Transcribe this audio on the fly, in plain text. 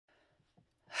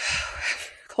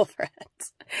Frugal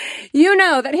friends, you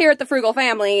know that here at the Frugal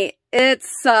family,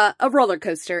 it's a roller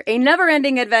coaster, a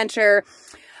never-ending adventure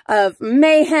of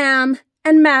mayhem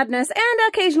and madness and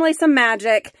occasionally some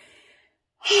magic.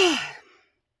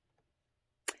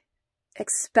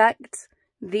 Expect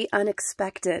the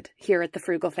unexpected here at the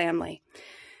Frugal family.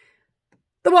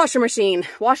 The washing machine.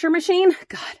 Washing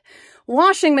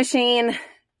machine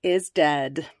is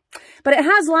dead. But it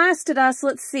has lasted us,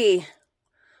 let's see,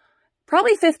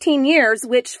 probably 15 years,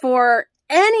 which for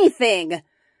anything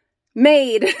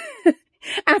made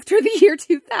after the year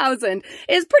 2000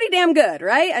 is pretty damn good,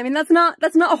 right? I mean, that's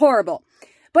not horrible.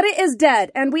 But it is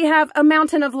dead, and we have a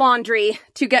mountain of laundry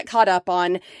to get caught up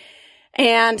on,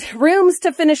 and rooms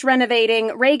to finish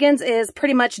renovating. Reagan's is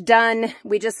pretty much done.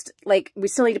 We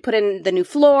still need to put in the new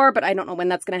floor, but I don't know when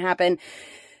that's going to happen.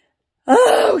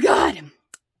 Oh, God.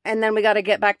 And then we got to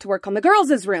get back to work on the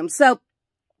girls' room. So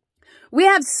we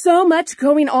have so much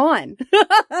going on.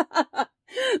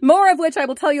 More of which I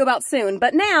will tell you about soon.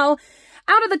 But now,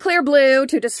 out of the clear blue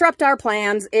to disrupt our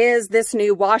plans is this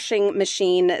new washing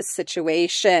machine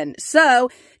situation. So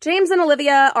James and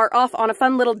Olivia are off on a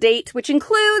fun little date, which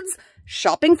includes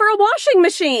shopping for a washing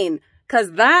machine,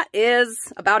 because that is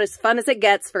about as fun as it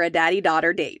gets for a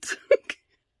daddy-daughter date.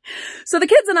 So the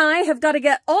kids and I have got to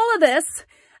get all of this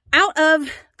out of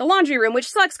the laundry room, which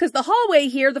sucks because the hallway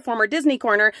here, the former Disney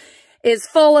corner, is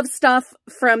full of stuff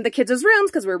from the kids'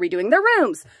 rooms because we're redoing their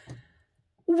rooms.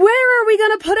 Where are we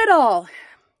going to put it all?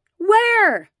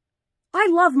 Where? I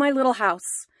love my little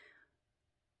house.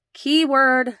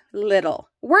 Keyword little.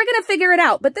 We're going to figure it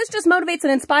out, but this just motivates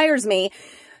and inspires me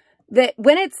that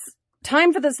when it's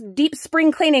time for this deep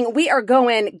spring cleaning, we are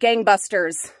going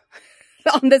gangbusters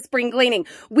on this spring cleaning.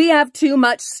 We have too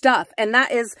much stuff, and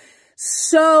that is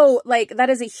that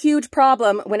is a huge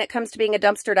problem when it comes to being a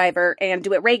dumpster diver and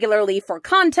do it regularly for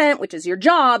content, which is your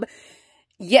job.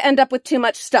 You end up with too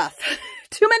much stuff.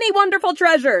 Too many wonderful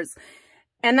treasures.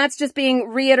 And that's just being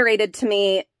reiterated to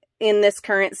me in this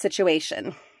current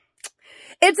situation.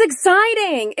 It's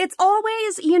exciting. It's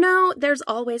always, there's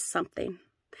always something.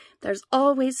 There's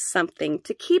always something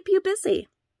to keep you busy.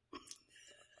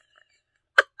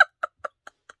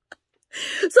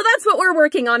 So that's what we're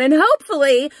working on, and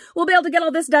hopefully we'll be able to get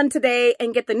all this done today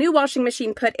and get the new washing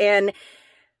machine put in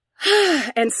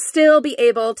and still be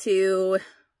able to,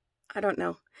 I don't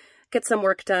know, get some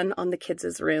work done on the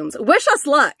kids' rooms. Wish us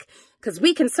luck, because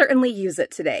we can certainly use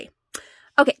it today.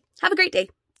 Okay, have a great day.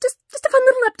 Just a fun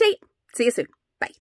little update. See you soon.